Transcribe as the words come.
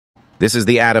This is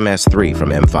the Atom S3 from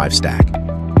M5 Stack,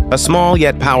 a small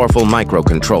yet powerful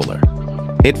microcontroller.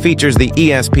 It features the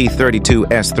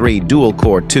ESP32-S3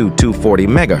 dual-core 240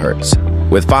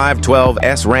 MHz with 512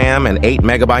 SRAM and 8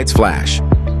 MB flash.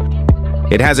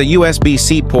 It has a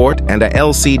USB-C port and a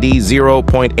LCD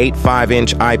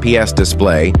 0.85-inch IPS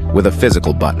display with a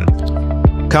physical button.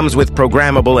 Comes with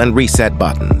programmable and reset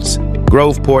buttons.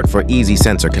 Grove port for easy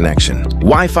sensor connection.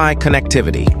 Wi-Fi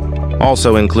connectivity.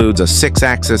 Also includes a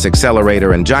 6-axis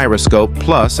accelerator and gyroscope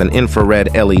plus an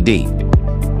infrared LED.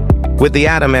 With the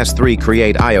Atom S3,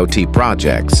 create IoT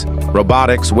projects,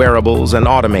 robotics, wearables, and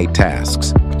automate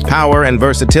tasks. Power and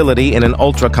versatility in an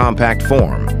ultra-compact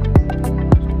form.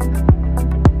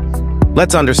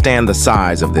 Let's understand the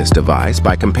size of this device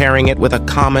by comparing it with a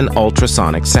common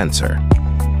ultrasonic sensor.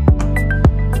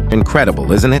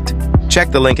 Incredible, isn't it? Check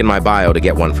the link in my bio to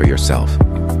get one for yourself.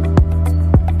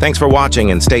 Thanks for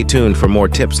watching and stay tuned for more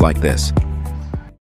tips like this.